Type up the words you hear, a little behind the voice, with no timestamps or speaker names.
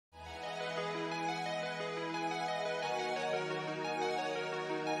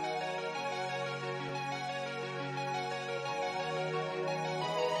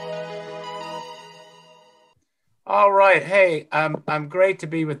All right. Hey, I'm great to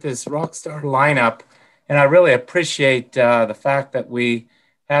be with this Rockstar lineup, and I really appreciate the fact that we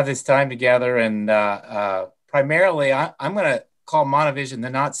have this time together. And primarily, I'm going to call Monovision the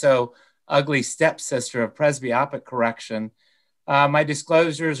not so ugly stepsister of presbyopic correction. My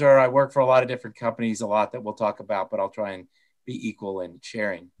disclosures are I work for a lot of different companies, a lot that we'll talk about, but I'll try and be equal in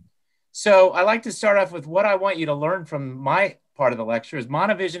sharing. So I like to start off with what I want you to learn from my part of the lecture is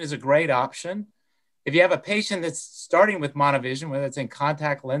Monovision is a great option. If you have a patient that's starting with monovision, whether it's in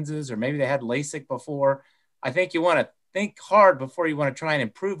contact lenses or maybe they had LASIK before, I think you want to think hard before you want to try and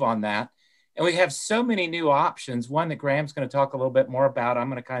improve on that. And we have so many new options. One that Graham's going to talk a little bit more about,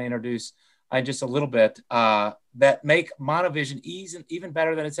 I'm going to kind of introduce in just a little bit, that make monovision even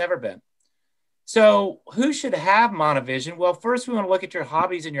better than it's ever been. So who should have monovision? Well, first we want to look at your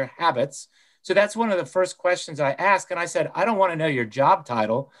hobbies and your habits. So that's one of the first questions I ask. And I said, I don't want to know your job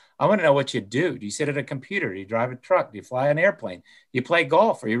title. I want to know what you do. Do you sit at a computer? Do you drive a truck? Do you fly an airplane? Do you play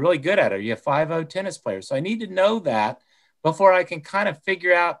golf? Are you really good at it? Are you a 5-0 tennis player? So I need to know that before I can kind of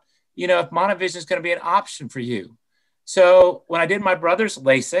figure out, if monovision is going to be an option for you. So when I did my brother's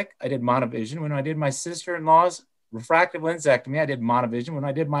LASIK, I did monovision. When I did my sister-in-law's refractive lensectomy, I did monovision. When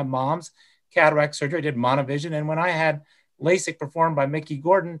I did my mom's cataract surgery, I did monovision. And when I had LASIK performed by Mickey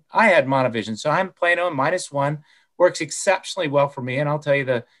Gordon, I had monovision. So I'm Plano -1, works exceptionally well for me. And I'll tell you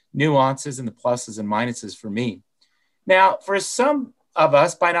the nuances and the pluses and minuses for me. Now, for some of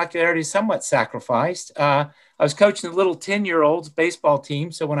us, binocularity is somewhat sacrificed. I was coaching the little 10-year-olds baseball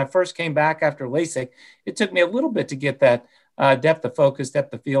team. So when I first came back after LASIK, it took me a little bit to get that depth of focus,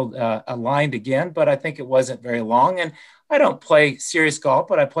 depth of field aligned again, but I think it wasn't very long. And I don't play serious golf,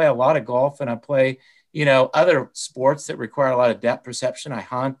 but I play a lot of golf and I play other sports that require a lot of depth perception. I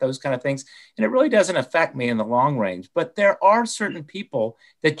hunt, those kind of things. And it really doesn't affect me in the long range. But there are certain people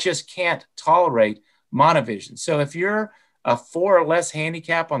that just can't tolerate monovision. So if you're a 4 or less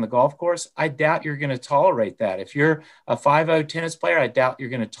handicap on the golf course, I doubt you're going to tolerate that. If you're a 5-0 tennis player, I doubt you're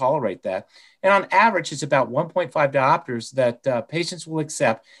going to tolerate that. And on average, it's about 1.5 diopters that patients will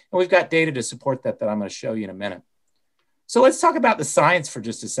accept. And we've got data to support that I'm going to show you in a minute. So let's talk about the science for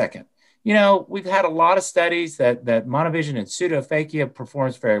just a second. We've had a lot of studies that monovision and pseudophakia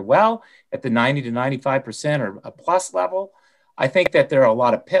performs very well at the 90 to 95% or a plus level. I think that there are a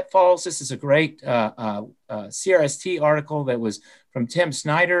lot of pitfalls. This is a great CRST article that was from Tim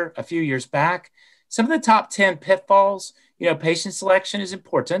Snyder a few years back. Some of the top 10 pitfalls, patient selection is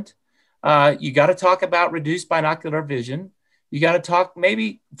important. You got to talk about reduced binocular vision. You got to talk,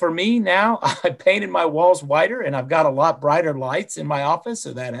 maybe for me now, I painted my walls whiter and I've got a lot brighter lights in my office,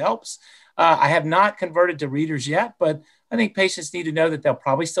 so that helps. I have not converted to readers yet, but I think patients need to know that they'll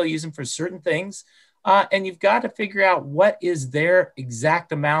probably still use them for certain things. And you've got to figure out what is their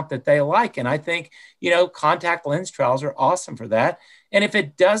exact amount that they like. And I think, contact lens trials are awesome for that. And if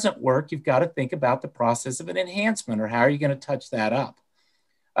it doesn't work, you've got to think about the process of an enhancement or how are you going to touch that up.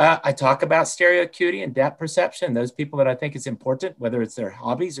 I talk about stereo acuity and depth perception, those people that I think is important, whether it's their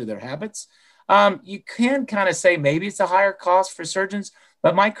hobbies or their habits. You can kind of say maybe it's a higher cost for surgeons,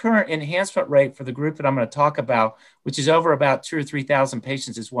 but my current enhancement rate for the group that I'm going to talk about, which is over about 2,000 or 3,000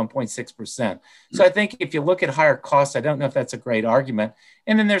 patients, is 1.6%. So I think if you look at higher costs, I don't know if that's a great argument.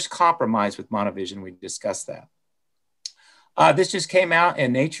 And then there's compromise with monovision. We discussed that. This just came out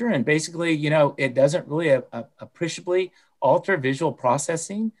in Nature, and basically, it doesn't really appreciably alter visual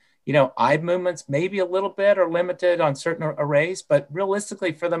processing. Eye movements maybe a little bit are limited on certain arrays, but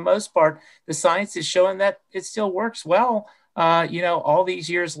realistically, for the most part, the science is showing that it still works well, all these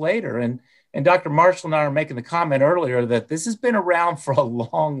years later. And Dr. Marshall and I are making the comment earlier that this has been around for a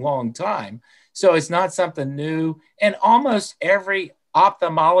long, long time. So it's not something new. And almost every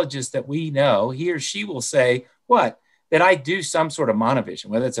ophthalmologist that we know, he or she will say, what? That I do some sort of monovision,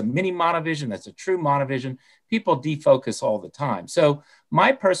 whether it's a mini monovision, that's a true monovision. People defocus all the time. So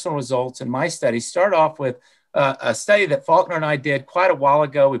my personal results in my study start off with a study that Faulkner and I did quite a while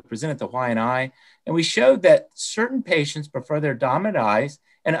ago. We presented the Hawaiian Eye, and we showed that certain patients prefer their dominant eyes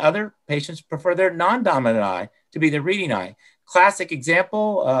and other patients prefer their non-dominant eye to be the reading eye. Classic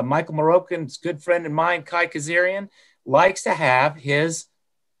example, Michael Morokin's good friend of mine, Kai Kazarian, likes to have his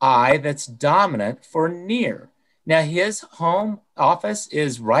eye that's dominant for near. Now, his home office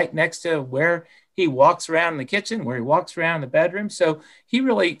is right next to where he walks around in the kitchen, where he walks around in the bedroom. So he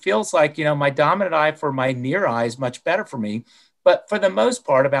really feels like, my dominant eye for my near eye is much better for me. But for the most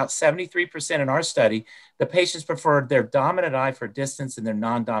part, about 73% in our study, the patients preferred their dominant eye for distance and their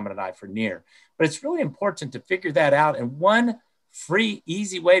non-dominant eye for near. But it's really important to figure that out. And one free,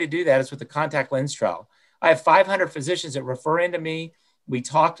 easy way to do that is with the contact lens trial. I have 500 physicians that refer into me. We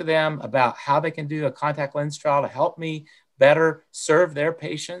talk to them about how they can do a contact lens trial to help me better serve their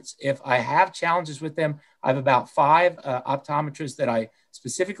patients. If I have challenges with them, I have about 5 optometrists that I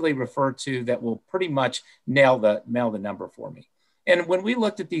specifically refer to that will pretty much nail the number for me. And when we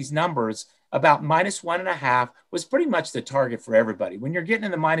looked at these numbers, about -1.5 was pretty much the target for everybody. When you're getting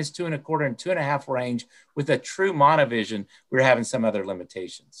in the -2.25 and 2.5 range with a true monovision, we're having some other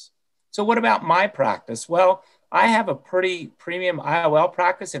limitations. So what about my practice? Well, I have a pretty premium IOL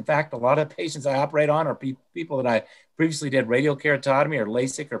practice. In fact, a lot of patients I operate on are people that I previously did radial keratotomy or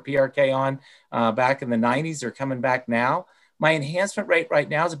LASIK or PRK on back in the 90s. They're coming back now. My enhancement rate right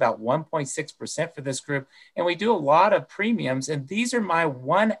now is about 1.6% for this group. And we do a lot of premiums. And these are my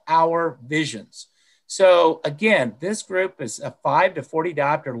 1-hour visions. So again, this group is a 5 to 40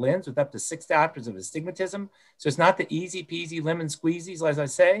 diopter lens with up to 6 diopters of astigmatism. So it's not the easy peasy lemon squeezies, as I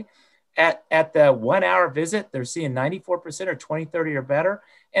say. At the 1-hour visit, they're seeing 94% or 20/30 or better.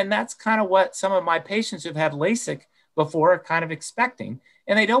 And that's kind of what some of my patients who've had LASIK before are kind of expecting.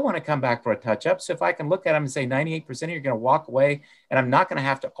 And they don't want to come back for a touch-up. So if I can look at them and say 98% you're going to walk away and I'm not going to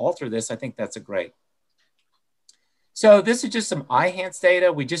have to alter this, I think that's a great. So this is just some Eye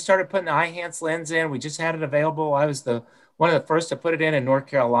data. We just started putting the Eye lens in. We just had it available. I was one of the first to put it in North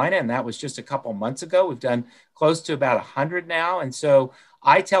Carolina, and that was just a couple months ago. We've done close to about 100 now. And so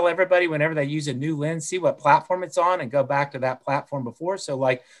I tell everybody whenever they use a new lens, see what platform it's on and go back to that platform before. So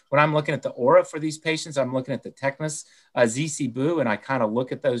like when I'm looking at the Aura for these patients, I'm looking at the Tecnis ZC Boo, and I kind of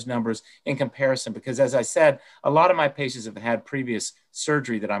look at those numbers in comparison because as I said, a lot of my patients have had previous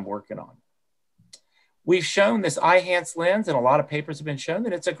surgery that I'm working on. We've shown this Eye lens, and a lot of papers have been shown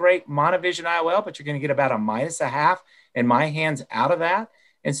that it's a great monovision IOL, but you're going to get about a -0.5 in my hands out of that.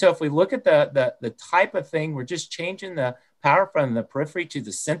 And so if we look at the type of thing, we're just changing the power from the periphery to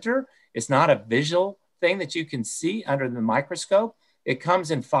the center. It's not a visual thing that you can see under the microscope. It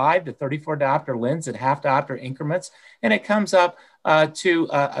comes in 5 to 34 diopter lens at half diopter increments, and it comes up to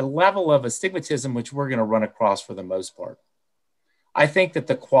a level of astigmatism, which we're going to run across for the most part. I think that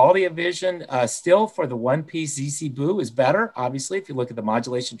the quality of vision still for the one-piece ZC Boo is better, obviously, if you look at the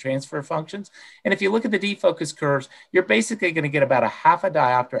modulation transfer functions. And if you look at the defocus curves, you're basically going to get about a half a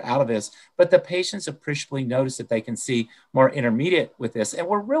diopter out of this, but the patients appreciably notice that they can see more intermediate with this. And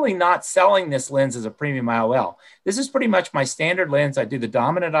we're really not selling this lens as a premium IOL. This is pretty much my standard lens. I do the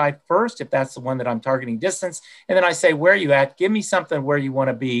dominant eye first, if that's the one that I'm targeting distance. And then I say, where are you at? Give me something where you want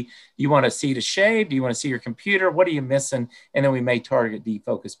to be. You want to see the shade? Do you want to see your computer? What are you missing? And then we may target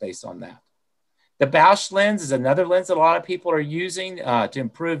defocus based on that. The Bausch lens is another lens that a lot of people are using to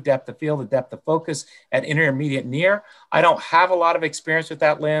improve depth of field and depth of focus at intermediate near. I don't have a lot of experience with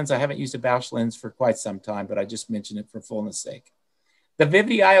that lens. I haven't used a Bausch lens for quite some time, but I just mentioned it for fullness sake. The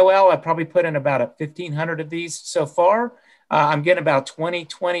Vivity IOL, I probably put in about 1,500 of these so far. I'm getting about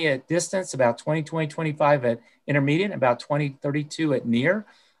 20/20 at distance, about 20/20/25 at intermediate, about 20/32 at near.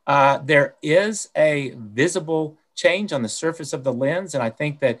 There is a visible change on the surface of the lens. And I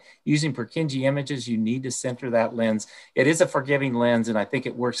think that using Purkinje images, you need to center that lens. It is a forgiving lens, and I think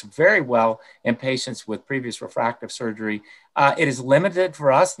it works very well in patients with previous refractive surgery. It is limited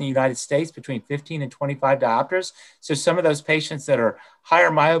for us in the United States between 15 and 25 diopters. So some of those patients that are higher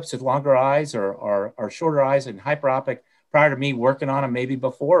myopes with longer eyes or shorter eyes and hyperopic prior to me working on them maybe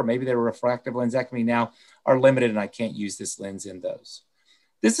before, or maybe they were refractive lensectomy now, are limited, and I can't use this lens in those.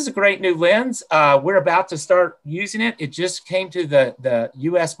 This is a great new lens. We're about to start using it. It just came to the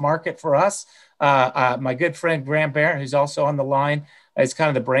US market for us. My good friend Graham Barrett, who's also on the line, is kind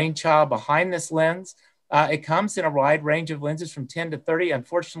of the brainchild behind this lens. It comes in a wide range of lenses from 10 to 30.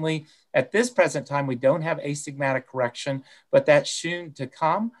 Unfortunately, at this present time, we don't have astigmatic correction, but that's soon to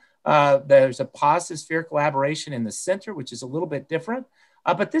come. There's a positive spherical aberration in the center, which is a little bit different.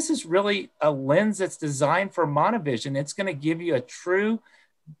 But this is really a lens that's designed for monovision. It's going to give you a true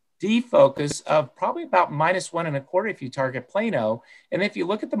defocus of probably about -1.25 if you target plano. And if you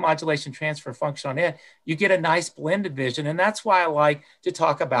look at the modulation transfer function on it, you get a nice blended vision. And that's why I like to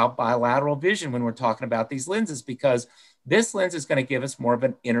talk about bilateral vision when we're talking about these lenses, because this lens is going to give us more of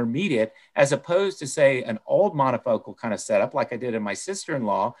an intermediate as opposed to, say, an old monofocal kind of setup like I did in my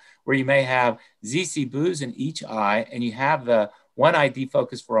sister-in-law, where you may have ZC Boos in each eye and you have the one eye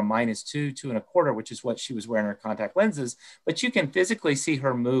defocus for a -2, 2.25, which is what she was wearing her contact lenses, but you can physically see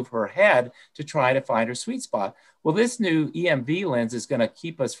her move her head to try to find her sweet spot. Well, this new EMV lens is going to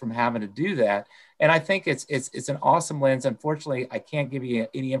keep us from having to do that. And I think it's an awesome lens. Unfortunately, I can't give you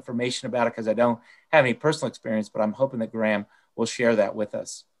any information about it because I don't have any personal experience, but I'm hoping that Graham will share that with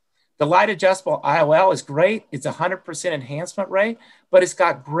us. The light adjustable IOL is great. It's 100% enhancement rate, but it's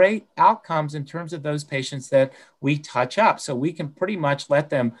got great outcomes in terms of those patients that we touch up. So we can pretty much let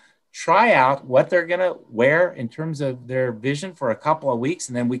them try out what they're going to wear in terms of their vision for a couple of weeks,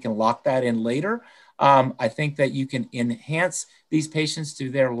 and then we can lock that in later. I think that you can enhance these patients to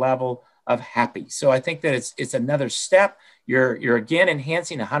their level of happy. So I think that it's another step. You're again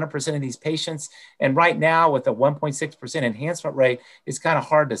enhancing 100% of these patients. And right now with a 1.6% enhancement rate, it's kind of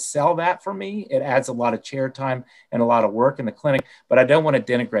hard to sell that for me. It adds a lot of chair time and a lot of work in the clinic, but I don't want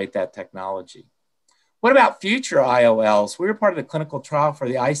to denigrate that technology. What about future IOLs? We were part of the clinical trial for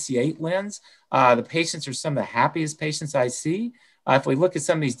the IC8 lens. The patients are some of the happiest patients I see. If we look at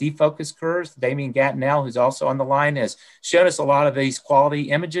some of these defocus curves, Damien Gattinell, who's also on the line, has shown us a lot of these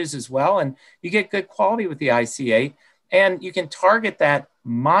quality images as well. And you get good quality with the IC8. And you can target that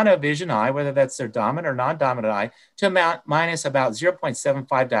monovision eye, whether that's their dominant or non-dominant eye, to minus about 0.75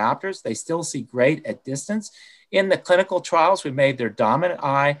 diopters. They still see great at distance. In the clinical trials, we made their dominant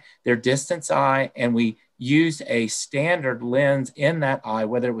eye, their distance eye, and we used a standard lens in that eye,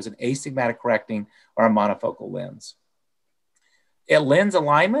 whether it was an astigmatic correcting or a monofocal lens. Lens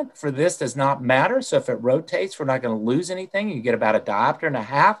alignment for this does not matter. So if it rotates, we're not going to lose anything. You get about 1.5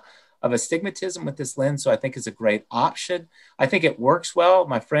 diopters of astigmatism with this lens. So I think it's a great option. I think it works well.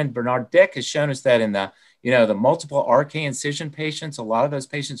 My friend Bernard Dick has shown us that in the multiple RK incision patients, a lot of those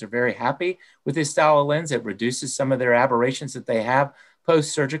patients are very happy with this style of lens. It reduces some of their aberrations that they have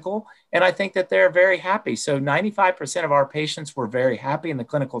post-surgical. And I think that they're very happy. So 95% of our patients were very happy in the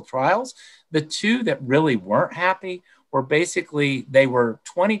clinical trials. The two that really weren't happy were basically, they were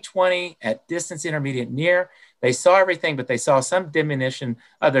 20/20 at distance, intermediate, near. They saw everything, but they saw some diminution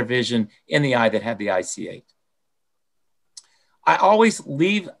of their vision in the eye that had the IC8. I always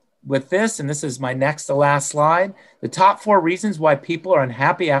leave with this, and this is my next to last slide. The top 4 reasons why people are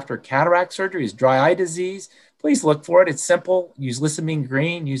unhappy after cataract surgery is dry eye disease. Please look for it. It's simple. Use lissamine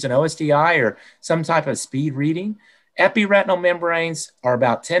green, use an OSDI or some type of speed reading. Epiretinal membranes are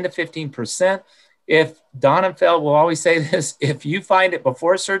about 10 to 15%. If Donenfeld will always say this, if you find it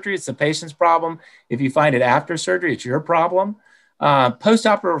before surgery, it's the patient's problem. If you find it after surgery, it's your problem.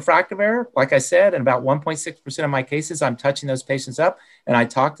 Post-operative refractive error, like I said, in about 1.6% of my cases, I'm touching those patients up and I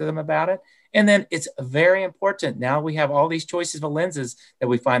talk to them about it. And then it's very important. Now we have all these choices of lenses that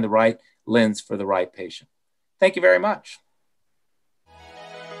we find the right lens for the right patient. Thank you very much.